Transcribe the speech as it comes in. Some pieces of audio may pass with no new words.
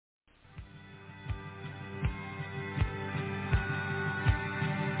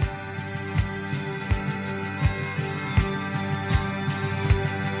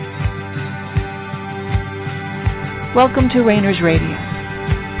Welcome to Rainers Radio,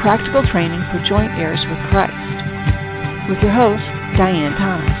 practical training for joint heirs with Christ, with your host, Diane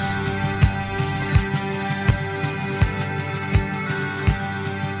Thomas.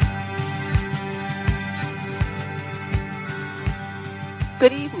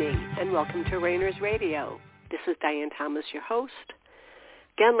 Good evening, and welcome to Rainers Radio. This is Diane Thomas, your host.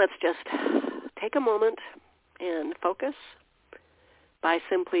 Again, let's just take a moment and focus by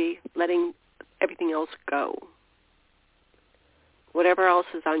simply letting everything else go. Whatever else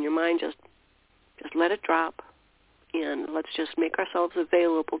is on your mind, just let it drop, and let's just make ourselves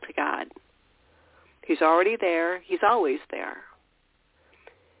available to God. He's already there. He's always there.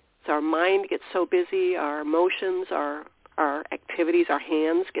 So our mind gets so busy, our emotions, our activities, our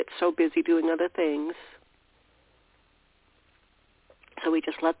hands get so busy doing other things. So we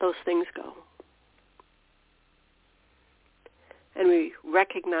just let those things go. And we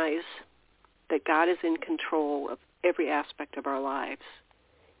recognize that God is in control of every aspect of our lives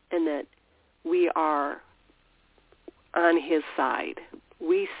and that we are on his side.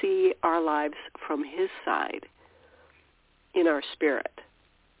 We see our lives from his side in our spirit.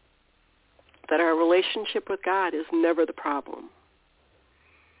 That our relationship with God is never the problem.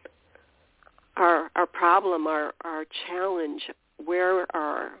 Our problem, our challenge, where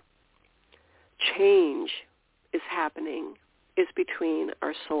our change is happening is between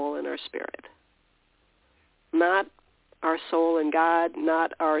our soul and our spirit. Not our soul and God,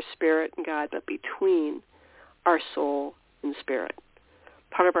 not our spirit and God, but between our soul and spirit.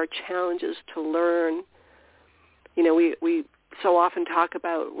 Part of our challenge is to learn, we so often talk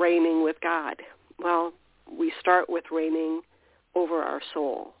about reigning with God. Well, we start with reigning over our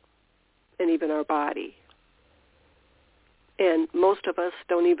soul and even our body. And most of us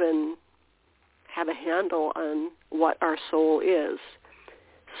don't even have a handle on what our soul is.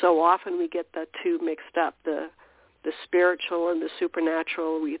 So often we get the two mixed up, the spiritual and the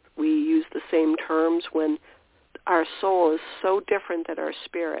supernatural. We use the same terms when our soul is so different than our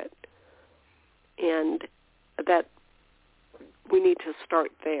spirit. And that we need to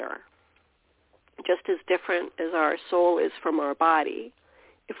start there. Just as different as our soul is from our body,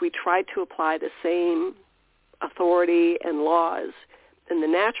 if we try to apply the same authority and laws in the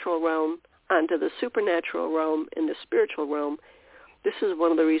natural realm onto the supernatural realm in the spiritual realm, this is one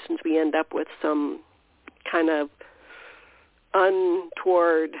of the reasons we end up with some kind of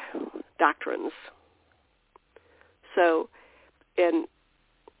untoward doctrines. So, and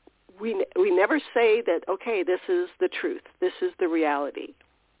we never say that, okay, this is the truth, this is the reality.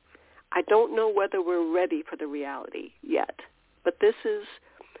 I don't know whether we're ready for the reality yet, but this is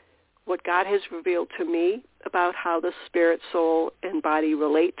what God has revealed to me about how the spirit, soul, and body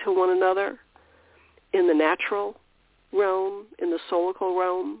relate to one another in the natural realm, in the soulical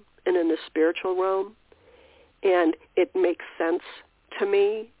realm, and in the spiritual realm. And it makes sense to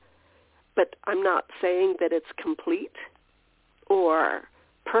me, but I'm not saying that it's complete or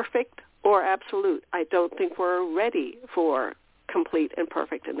perfect or absolute. I don't think we're ready for complete and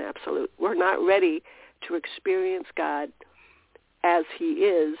perfect and absolute. We're not ready to experience God as he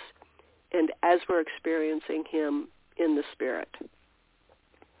is and as we're experiencing him in the spirit.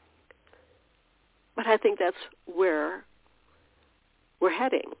 But I think that's where we're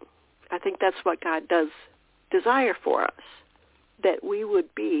heading. I think that's what God does desire for us, that we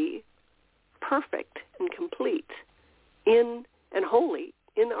would be perfect and complete in and holy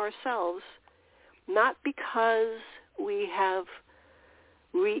in ourselves, not because we have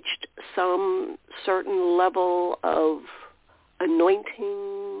reached some certain level of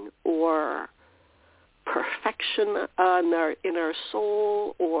anointing or perfection in our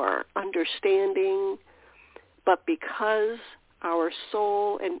soul or understanding, but because our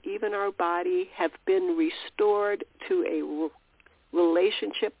soul and even our body have been restored to a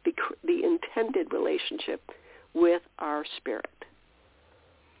relationship, the intended relationship with our spirit.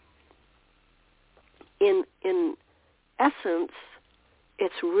 In essence,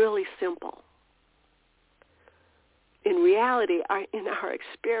 it's really simple. In reality, in our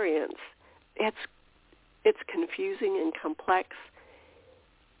experience, it's confusing and complex,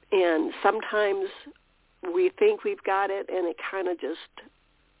 and sometimes we think we've got it, and it kind of just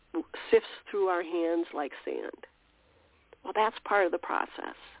sifts through our hands like sand. Well, that's part of the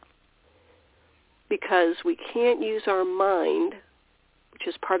process, because we can't use our mind, which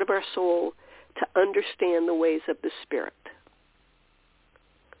is part of our soul, to understand the ways of the Spirit,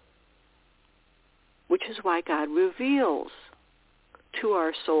 which is why God reveals to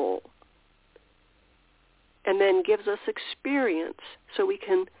our soul and then gives us experience so we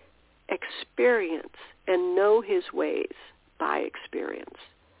can experience and know his ways by experience.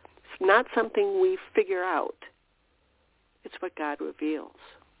 It's not something we figure out. It's what God reveals.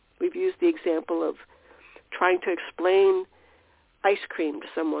 We've used the example of trying to explain ice cream to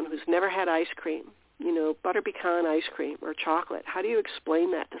someone who's never had ice cream, butter pecan ice cream or chocolate. How do you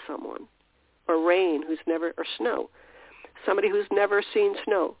explain that to someone? Or rain, or snow. Somebody who's never seen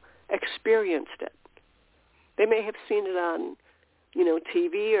snow, experienced it. They may have seen it on,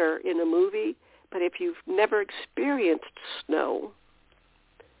 TV or in a movie, but if you've never experienced snow,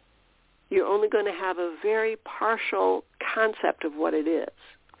 you're only going to have a very partial concept of what it is.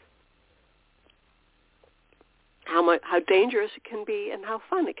 How dangerous it can be and how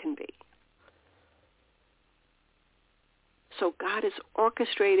fun it can be. So God is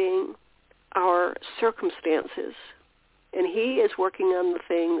orchestrating our circumstances, and he is working on the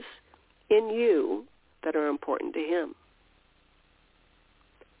things in you that are important to him.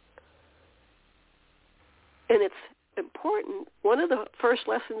 And it's important, one of the first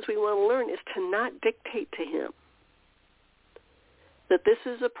lessons we want to learn is to not dictate to him that this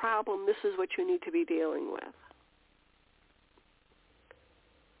is a problem, this is what you need to be dealing with.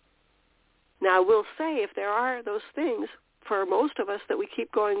 Now, I will say, if there are those things, for most of us that we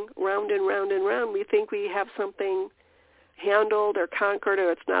keep going round and round and round, we think we have something handled or conquered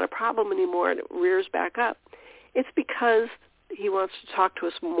or it's not a problem anymore and it rears back up. It's because he wants to talk to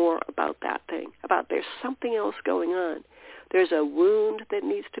us more about that thing, about there's something else going on. There's a wound that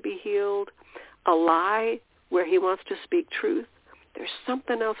needs to be healed, a lie where he wants to speak truth. There's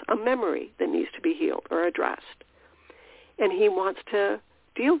something else, a memory that needs to be healed or addressed. And he wants to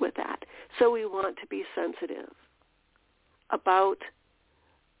deal with that. So we want to be sensitive about,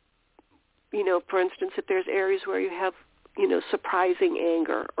 for instance, if there's areas where you have, surprising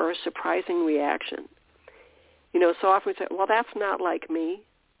anger or a surprising reaction. So often we say, well, that's not like me.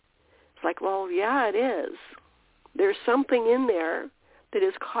 It's like, well, yeah, it is. There's something in there that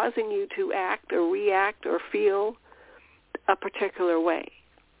is causing you to act or react or feel a particular way.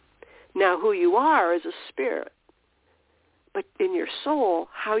 Now, who you are is a spirit. But in your soul,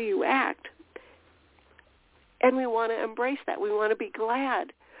 how you act, and we want to embrace that. We want to be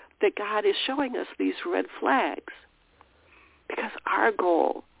glad that God is showing us these red flags because our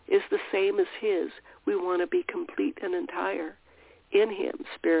goal is the same as his. We want to be complete and entire in him,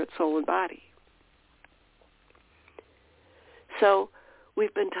 spirit, soul, and body. So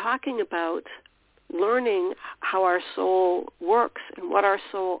we've been talking about learning how our soul works and how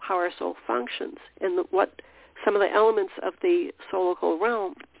our soul functions, and what some of the elements of the soulical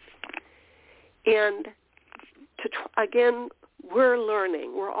realm. And again,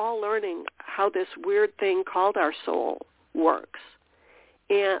 we're all learning how this weird thing called our soul works.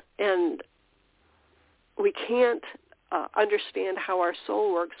 And we can't understand how our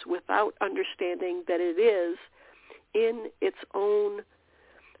soul works without understanding that it is in its own,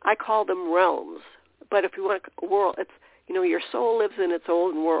 I call them realms, but if you want a world, it's, your soul lives in its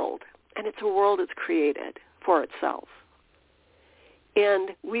own world, and it's a world it's created for itself.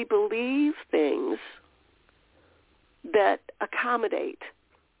 And we believe things that accommodate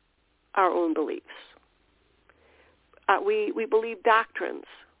our own beliefs. We believe doctrines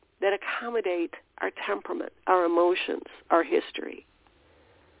that accommodate our temperament, our emotions, our history.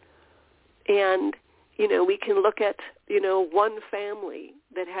 And, we can look at, one family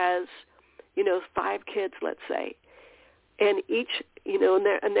that has, 5 kids, let's say, and each,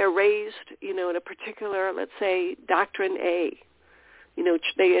 and they're raised, in a particular, let's say, doctrine A.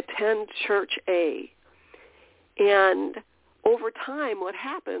 They attend church A. And over time, what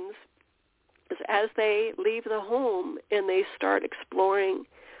happens is as they leave the home and they start exploring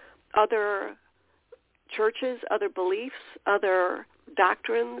other churches, other beliefs, other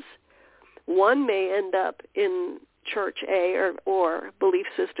doctrines, one may end up in church A or belief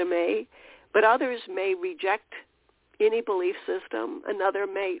system A, but others may reject any belief system. Another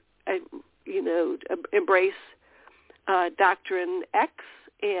may, embrace doctrine X,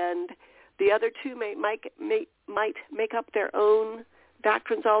 and the other two might make up their own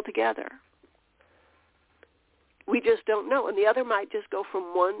doctrines altogether. We just don't know. And the other might just go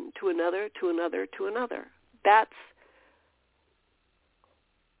from one to another, to another, to another. That's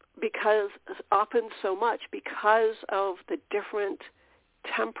because of the different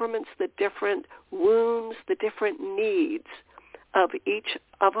temperaments, the different wounds, the different needs of each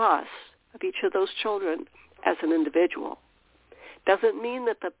of us, of each of those children as an individual. Doesn't mean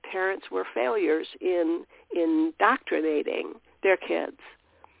that the parents were failures in indoctrinating their kids.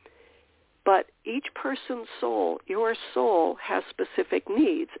 But each person's soul, your soul, has specific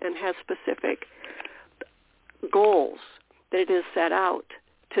needs and has specific goals that it is set out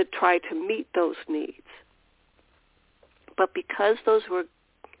to try to meet those needs. But because those were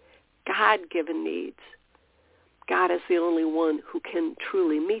God-given needs, God is the only one who can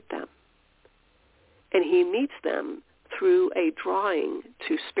truly meet them. And he meets them through a drawing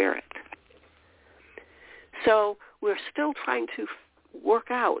to spirit. So we're still trying to work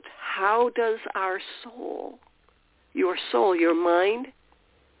out, how does our soul, your mind,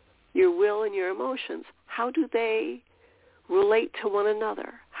 your will, and your emotions, how do they relate to one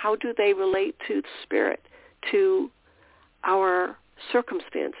another? How do they relate to the spirit, to our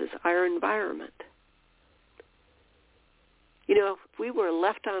circumstances, our environment? You know, if we were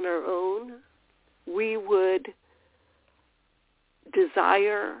left on our own, we would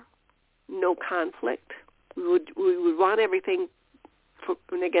desire no conflict. We would want everything,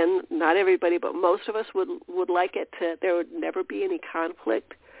 and again, not everybody, but most of us would like it to, there would never be any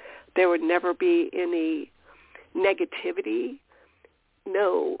conflict. There would never be any negativity,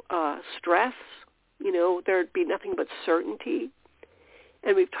 no stress. You know, there'd be nothing but certainty.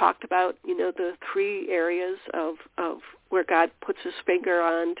 And we've talked about, you know, the three areas of where God puts his finger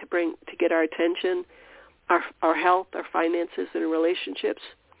on to get our attention, our health, our finances, and relationships.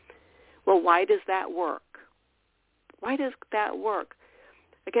 Well, why does that work? Why does that work?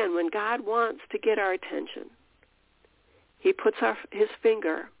 Again, when God wants to get our attention, he puts his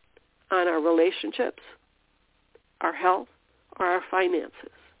finger on our relationships, our health, or our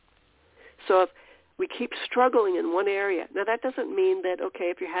finances. So if we keep struggling in one area, now that doesn't mean that, okay,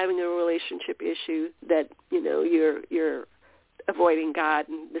 if you're having a relationship issue that, you know, you're avoiding God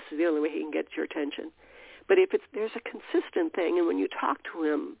and this is the only way he can get your attention. But if there's a consistent thing, and when you talk to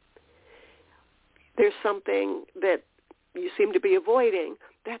him, there's something that you seem to be avoiding,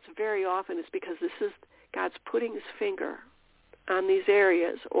 that's very often is because this is God's putting his finger on these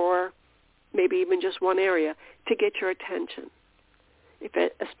areas, or maybe even just one area, to get your attention,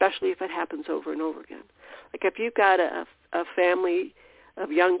 especially if it happens over and over again. Like if you've got a family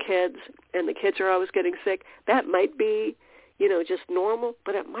of young kids and the kids are always getting sick, that might be, you know, just normal,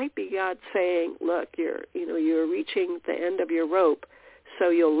 but it might be God saying, look, you're reaching the end of your rope, so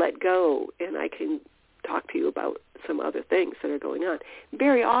you'll let go, and I can talk to you about some other things that are going on.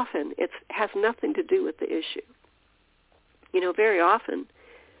 Very often, it has nothing to do with the issue. You know, very often,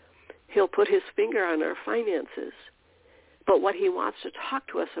 he'll put his finger on our finances, but what he wants to talk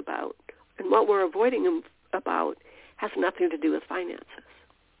to us about and what we're avoiding him about has nothing to do with finances.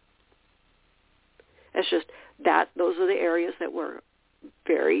 It's just that those are the areas that we're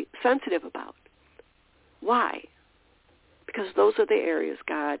very sensitive about. Why? Because those are the areas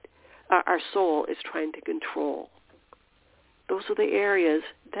our soul is trying to control. Those are the areas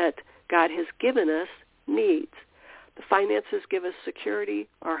that God has given us needs. The finances give us security.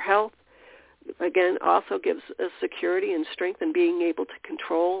 Our health, again, also gives us security and strength in being able to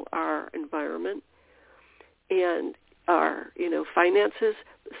control our environment. And our, you know, finances,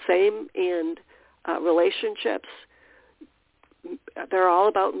 same, and relationships, they're all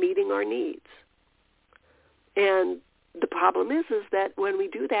about meeting our needs. And the problem is that when we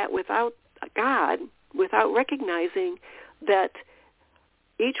do that without God, without recognizing that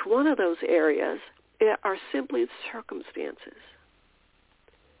each one of those areas are simply circumstances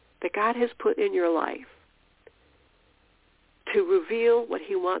that God has put in your life to reveal what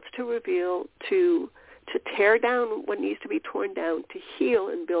he wants to reveal, to tear down what needs to be torn down, to heal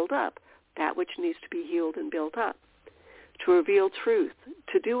and build up that which needs to be healed and built up, to reveal truth,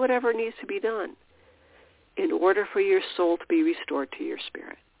 to do whatever needs to be done in order for your soul to be restored to your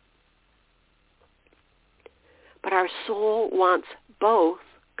spirit. But our soul wants both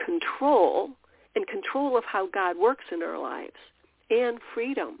control, and control of how God works in our lives, and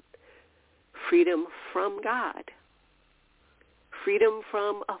freedom. Freedom from God. Freedom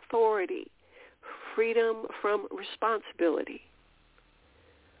from authority. Freedom from responsibility.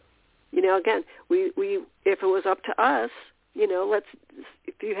 You know, again, we if it was up to us, you know, if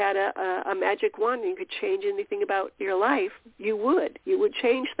you had a magic wand and you could change anything about your life, you would. You would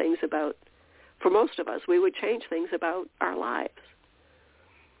change things about, for most of us, we would change things about our lives.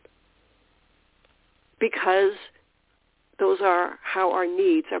 Because those are how our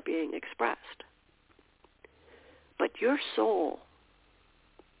needs are being expressed. But your soul's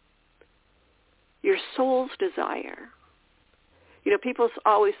desire, you know, people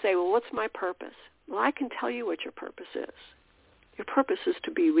always say, well, what's my purpose? Well, I can tell you what your purpose is. Your purpose is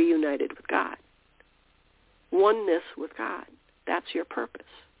to be reunited with God. Oneness with God. That's your purpose.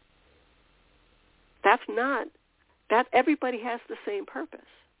 That everybody has the same purpose.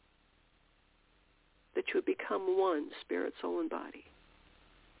 That you would become one, spirit, soul, and body.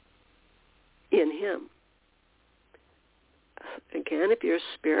 In him. Again, if your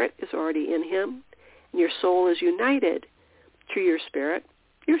spirit is already in him, and your soul is united to your spirit,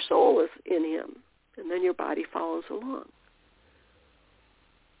 your soul is in him. and then your body follows along.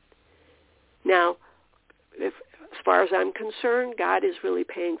 Now, as far as I'm concerned, God is really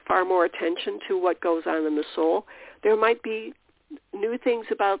paying far more attention to what goes on in the soul. There might be new things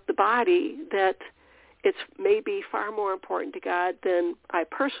about the body that it's maybe far more important to God than I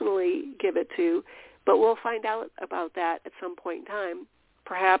personally give it to, but we'll find out about that at some point in time,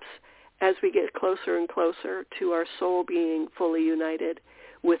 perhaps as we get closer and closer to our soul being fully united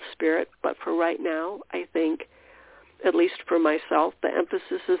with spirit. But for right now, I think, at least for myself, the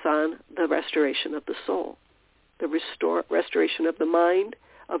emphasis is on the restoration of the soul, the restoration of the mind,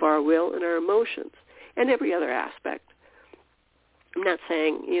 of our will and our emotions, and every other aspect. I'm not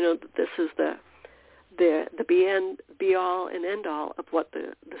saying, that this is the be-all and end-all of what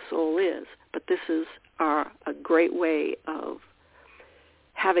the soul is, but this is a great way of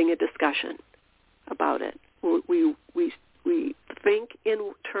having a discussion about it. We think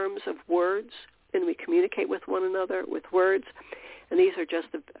in terms of words, and we communicate with one another with words, and these are just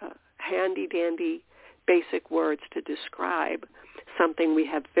handy-dandy basic words to describe something we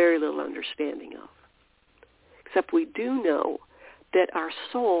have very little understanding of. Except we do know that our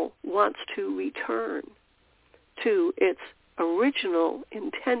soul wants to return to its original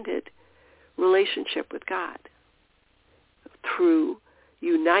intended relationship with God through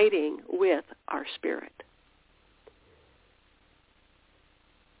uniting with our spirit.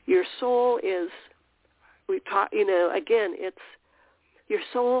 Your soul is, your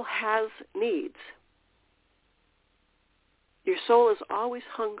soul has needs. Your soul is always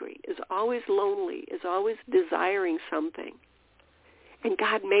hungry, is always lonely, is always desiring something. And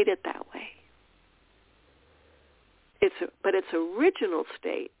God made it that way. But its original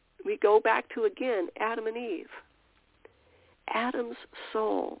state, we go back to, again, Adam and Eve. Adam's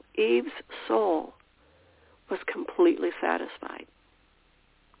soul, Eve's soul, was completely satisfied.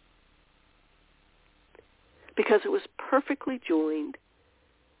 Because it was perfectly joined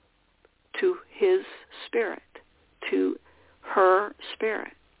to his spirit, to her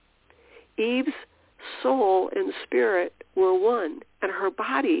spirit. Eve's soul and spirit were one, and her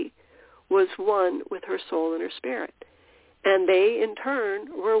body was one with her soul and her spirit. And they, in turn,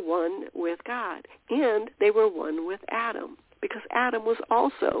 were one with God. And they were one with Adam, because Adam was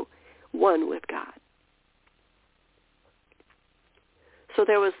also one with God. So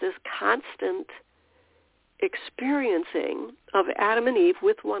there was this constant experiencing of Adam and Eve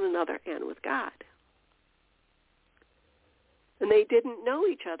with one another and with God. And they didn't know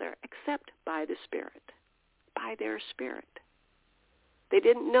each other except by the Spirit, by their spirit. They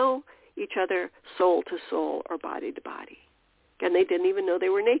didn't know each other soul to soul or body to body. And they didn't even know they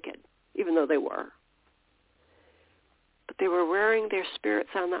were naked, even though they were. But they were wearing their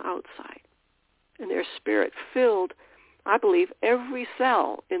spirits on the outside. And their spirit filled, I believe, every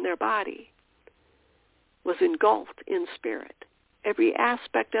cell in their body was engulfed in spirit. Every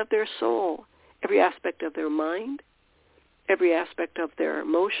aspect of their soul, every aspect of their mind, every aspect of their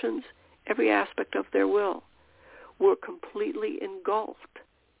emotions, every aspect of their will were completely engulfed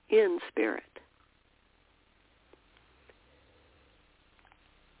in spirit.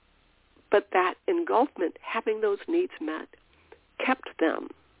 But that engulfment, having those needs met, kept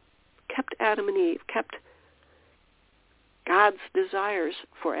Adam and Eve, kept God's desires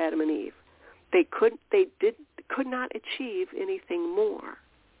for Adam and Eve. They could not achieve anything more.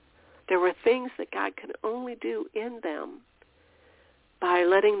 There were things that God could only do in them by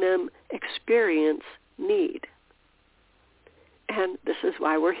letting them experience need. And this is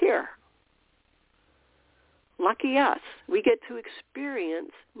why we're here. Lucky us, we get to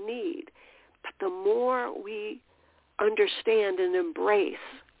experience need. But the more we understand and embrace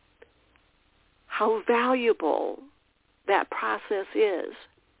how valuable that process is,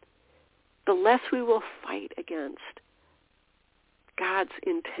 the less we will fight against God's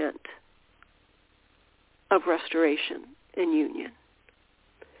intent of restoration and union.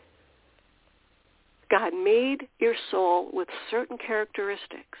 God made your soul with certain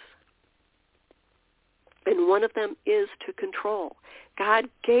characteristics, and one of them is to control. God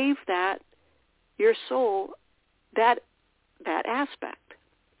gave your soul that aspect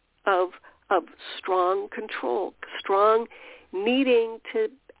of strong control, strong needing to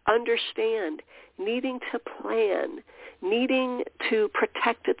understand, needing to plan, needing to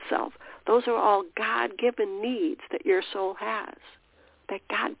protect itself. Those are all God-given needs that your soul has, that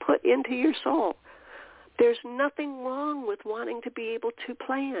God put into your soul. There's nothing wrong with wanting to be able to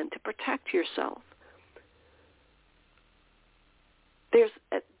plan, to protect yourself.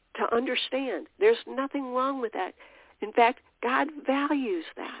 To understand, there's nothing wrong with that. In fact, God values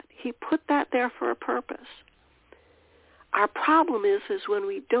that. He put that there for a purpose. Our problem is when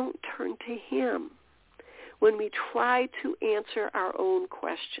we don't turn to him. when we try to answer our own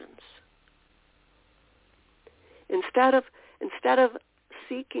questions. Instead of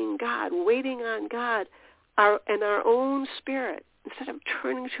seeking God, waiting on God and our own spirit, instead of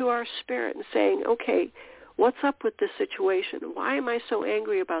turning to our spirit and saying, okay, what's up with this situation? Why am I so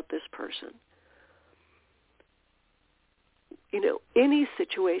angry about this person? Any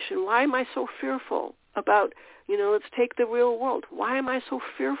situation, why am I so fearful about, let's take the real world. Why am I so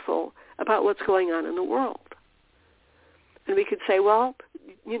fearful about what's going on in the world? And we could say, well,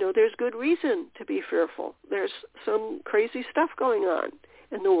 there's good reason to be fearful. There's some crazy stuff going on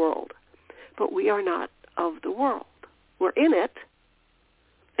in the world. But we are not of the world. We're in it,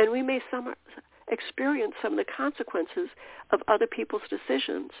 and we may experience some of the consequences of other people's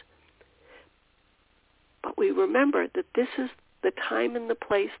decisions. But we remember that this is the time and the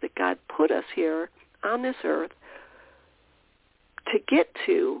place that God put us here on this earth to get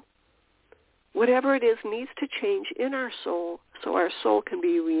to whatever it is needs to change in our soul so our soul can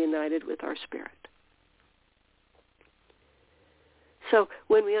be reunited with our spirit. So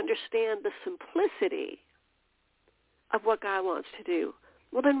when we understand the simplicity of what God wants to do,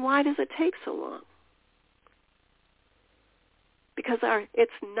 well, then why does it take so long? Because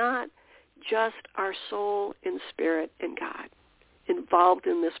it's not just our soul and spirit and God involved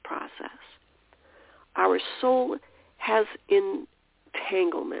in this process. Our soul has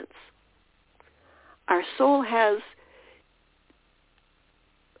entanglements. Our soul has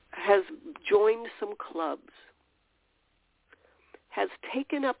joined some clubs, has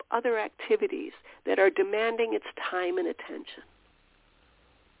taken up other activities that are demanding its time and attention.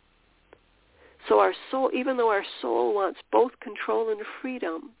 So our soul, even though our soul wants both control and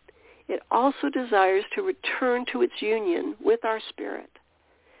freedom, it also desires to return to its union with our spirit.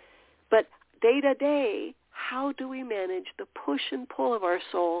 But day to day, how do we manage the push and pull of our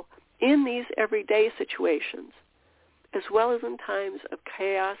soul in these everyday situations, as well as in times of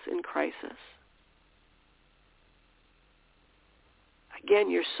chaos and crisis?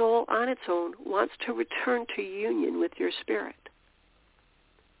 Again, your soul on its own wants to return to union with your spirit.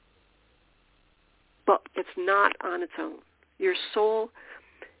 But it's not on its own. Your soul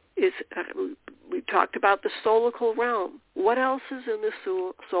is, we talked about the soulical realm. What else is in the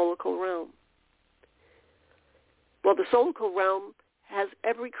soulical realm? Well, the soulical realm has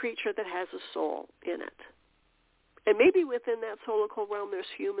every creature that has a soul in it. And maybe within that soulical realm there's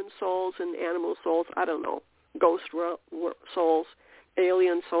human souls and animal souls, I don't know, ghost souls,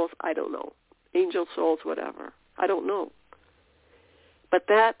 alien souls, I don't know, angel souls, whatever, I don't know. But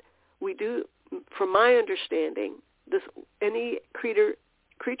that we do, from my understanding, any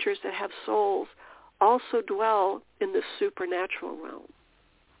creatures that have souls also dwell in the supernatural realm.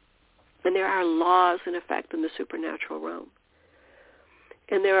 And there are laws in effect in the supernatural realm.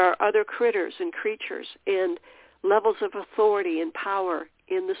 And there are other critters and creatures and levels of authority and power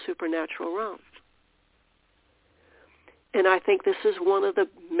in the supernatural realm. And I think this is one of the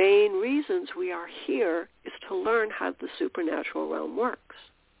main reasons we are here, is to learn how the supernatural realm works.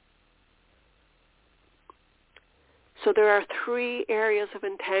 So there are 3 areas of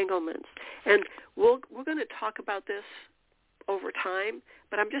entanglements. And we're going to talk about this over time,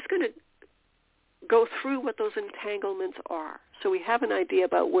 but I'm just going to go through what those entanglements are so we have an idea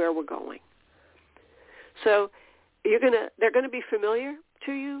about where we're going. So they're going to be familiar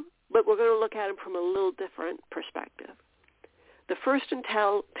to you, but we're going to look at them from a little different perspective. The first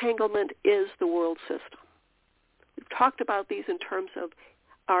entanglement is the world system. We've talked about these in terms of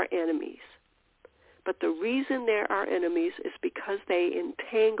our enemies. But the reason they're our enemies is because they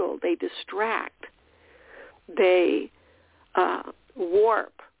entangle, they distract, they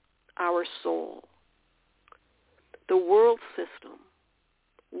warp our soul. The world system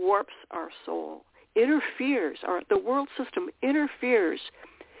warps our soul, the world system interferes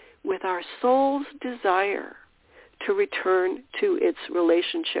with our soul's desire to return to its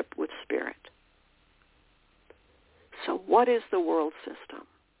relationship with spirit. So what is the world system?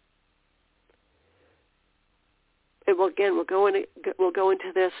 And we'll go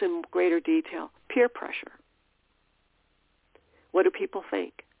into this in greater detail. Peer pressure. What do people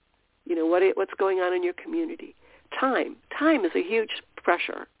think? What's going on in your community? Time. Time is a huge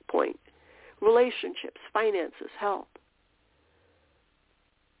pressure point. Relationships, finances, health.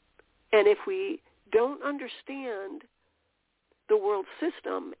 And if we don't understand the world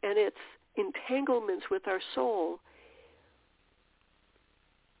system and its entanglements with our soul,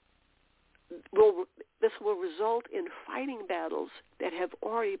 this will result in fighting battles that have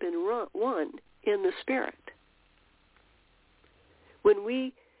already been won in the spirit. When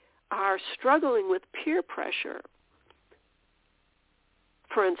we are struggling with peer pressure,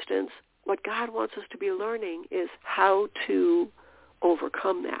 for instance, what God wants us to be learning is how to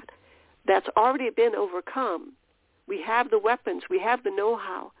overcome that. That's already been overcome. We have the weapons, we have the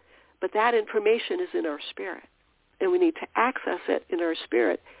know-how, but that information is in our spirit, and we need to access it in our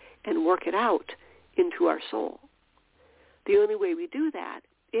spirit and work it out into our soul. The only way we do that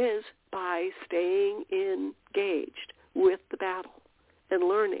is by staying engaged with the battle and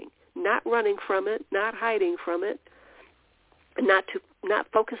learning, not running from it, not hiding from it, and not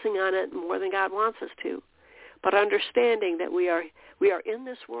focusing on it more than God wants us to, but understanding that we are in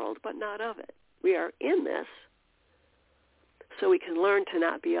this world but not of it. We are in this so we can learn to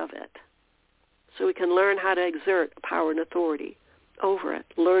not be of it, so we can learn how to exert power and authority over it,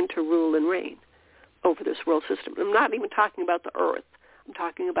 learn to rule and reign over this world system. I'm not even talking about the earth. I'm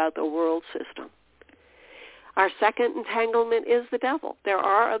talking about the world system. Our second entanglement is the devil. There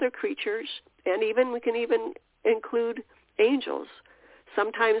are other creatures, and we can even include angels.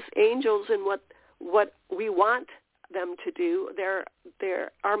 Sometimes angels and what we want them to do,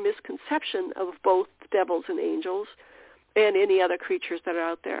 there are misconception of both devils and angels and any other creatures that are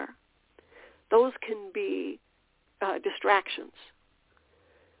out there. Those can be distractions.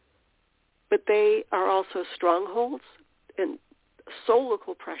 But they are also strongholds and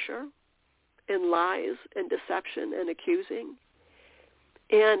soulical pressure and lies and deception and accusing.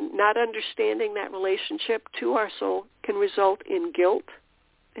 And not understanding that relationship to our soul can result in guilt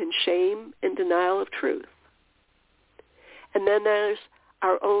and shame and denial of truth. And then there's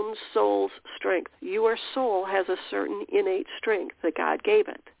our own soul's strength. Your soul has a certain innate strength that God gave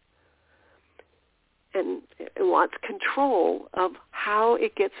it. And it wants control of how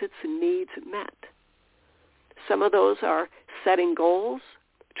it gets its needs met. Some of those are setting goals,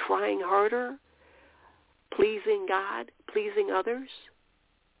 trying harder, pleasing God, pleasing others,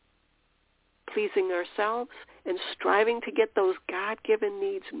 pleasing ourselves, and striving to get those God-given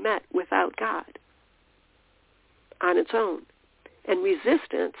needs met without God on its own, and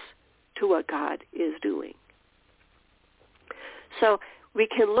resistance to what God is doing. So we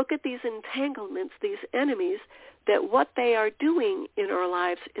can look at these entanglements, these enemies, that what they are doing in our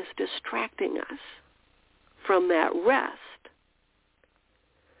lives is distracting us from that rest.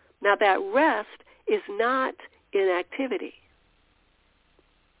 Now that rest is not inactivity.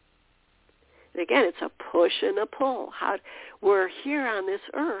 And again, it's a push and a pull. We're here on this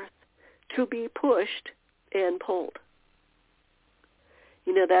earth to be pushed and pulled.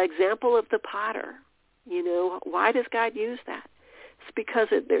 That example of the potter, why does God use that? It's because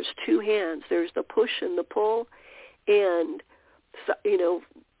there's two hands. There's the push and the pull, and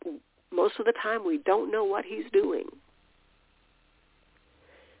most of the time we don't know what he's doing.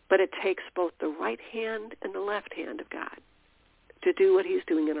 But it takes both the right hand and the left hand of God to do what he's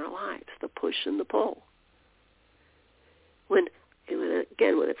doing in our lives, the push and the pull. When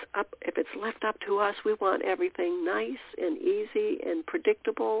it's up, if it's left up to us, we want everything nice and easy and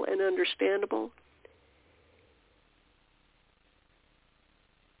predictable and understandable.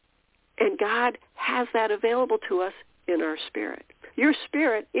 And God has that available to us in our spirit. Your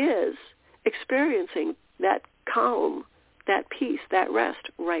spirit is experiencing that calm, that peace, that rest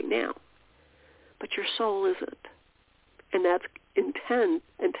right now. But your soul isn't. And that's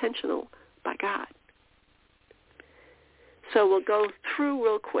intentional by God. So we'll go through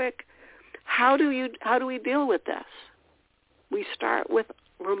real quick. How do we deal with this? We start with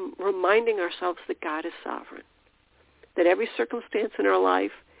reminding ourselves that God is sovereign, that every circumstance in our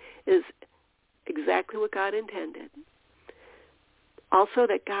life is exactly what God intended. Also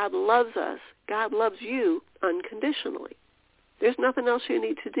that God loves us. God loves you unconditionally. There's nothing else you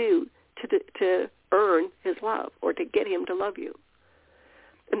need to do to earn his love or to get him to love you.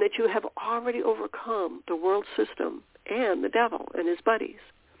 And that you have already overcome the world system and the devil and his buddies.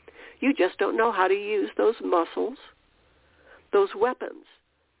 You just don't know how to use those muscles, those weapons.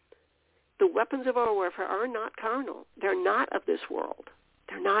 The weapons of our warfare are not carnal. They're not of this world.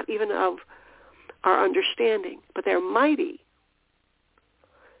 They're not even of our understanding, but they're mighty.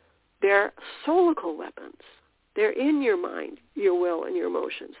 They're soulical weapons. They're in your mind, your will, and your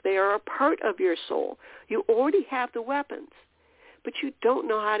emotions. They are a part of your soul. You already have the weapons, but you don't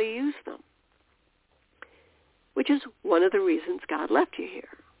know how to use them, which is one of the reasons God left you here.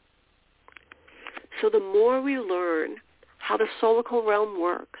 So the more we learn how the soulical realm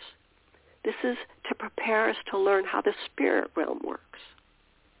works, this is to prepare us to learn how the spirit realm works.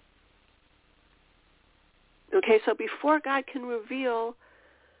 Okay, so before God can reveal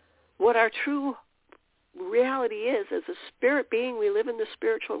what our true reality is as a spirit being, we live in the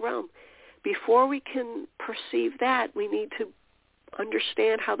spiritual realm. Before we can perceive that, we need to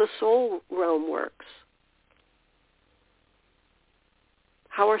understand how the soul realm works.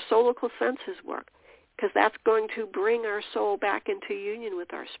 how our soulical senses work, because that's going to bring our soul back into union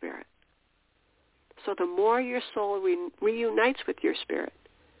with our spirit. So the more your soul reunites with your spirit,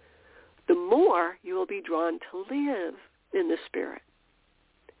 the more you will be drawn to live in the spirit.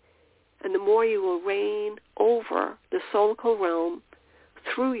 And the more you will reign over the soulical realm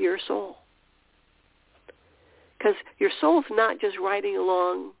through your soul. Because your soul's not just riding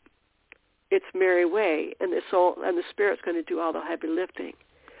along its merry way, and the soul and the spirit's going to do all the heavy lifting.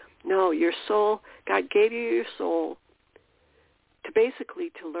 No, your soul, God gave you your soul to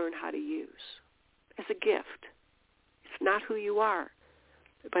basically to learn how to use as a gift. It's not who you are,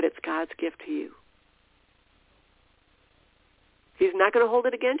 but it's God's gift to you. He's not going to hold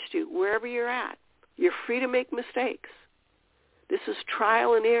it against you wherever you're at. You're free to make mistakes. This is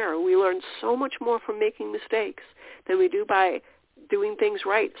trial and error. We learn so much more from making mistakes than we do by doing things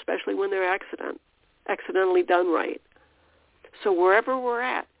right, especially when they're accidentally done right. So wherever we're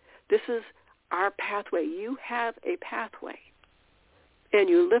at, this is our pathway. You have a pathway. And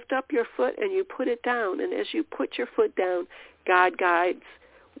you lift up your foot and you put it down. And as you put your foot down, God guides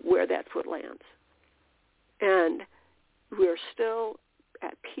where that foot lands. And we're still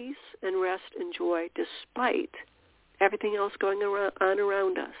at peace and rest and joy despite everything else going on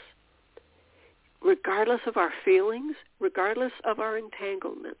around us. Regardless of our feelings, regardless of our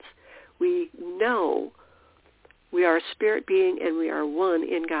entanglements, we know we are a spirit being and we are one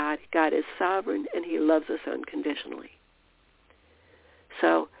in God. God is sovereign and he loves us unconditionally.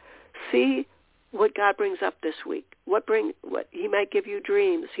 So see what God brings up this week. What he might give you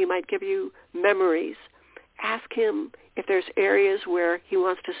dreams. He might give you memories. Ask him if there's areas where he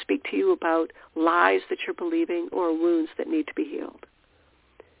wants to speak to you about lies that you're believing or wounds that need to be healed.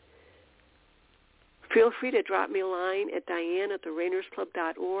 Feel free to drop me a line at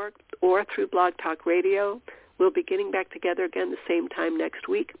diane@therainersclub.org or through Blog Talk Radio. We'll be getting back together again the same time next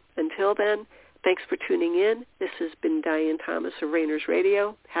week. Until then, thanks for tuning in. This has been Diane Thomas of Rainers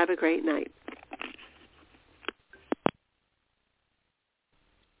Radio. Have a great night.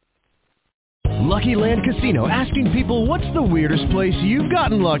 Lucky Land Casino, asking people, what's the weirdest place you've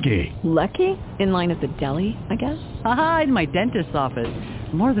gotten lucky? Lucky? In line at the deli, I guess? Aha, in my dentist's office.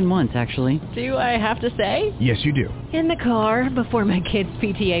 More than once, actually. Do I have to say? Yes, you do. In the car before my kids'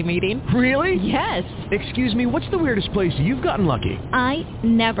 PTA meeting. Really? Yes. Excuse me, what's the weirdest place you've gotten lucky? I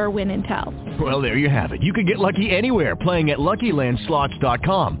never win and tell. Well, there you have it. You can get lucky anywhere, playing at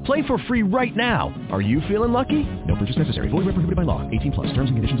LuckyLandSlots.com. Play for free right now. Are you feeling lucky? No purchase necessary. Void where prohibited by law. 18+. Terms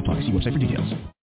and conditions apply. See website for details.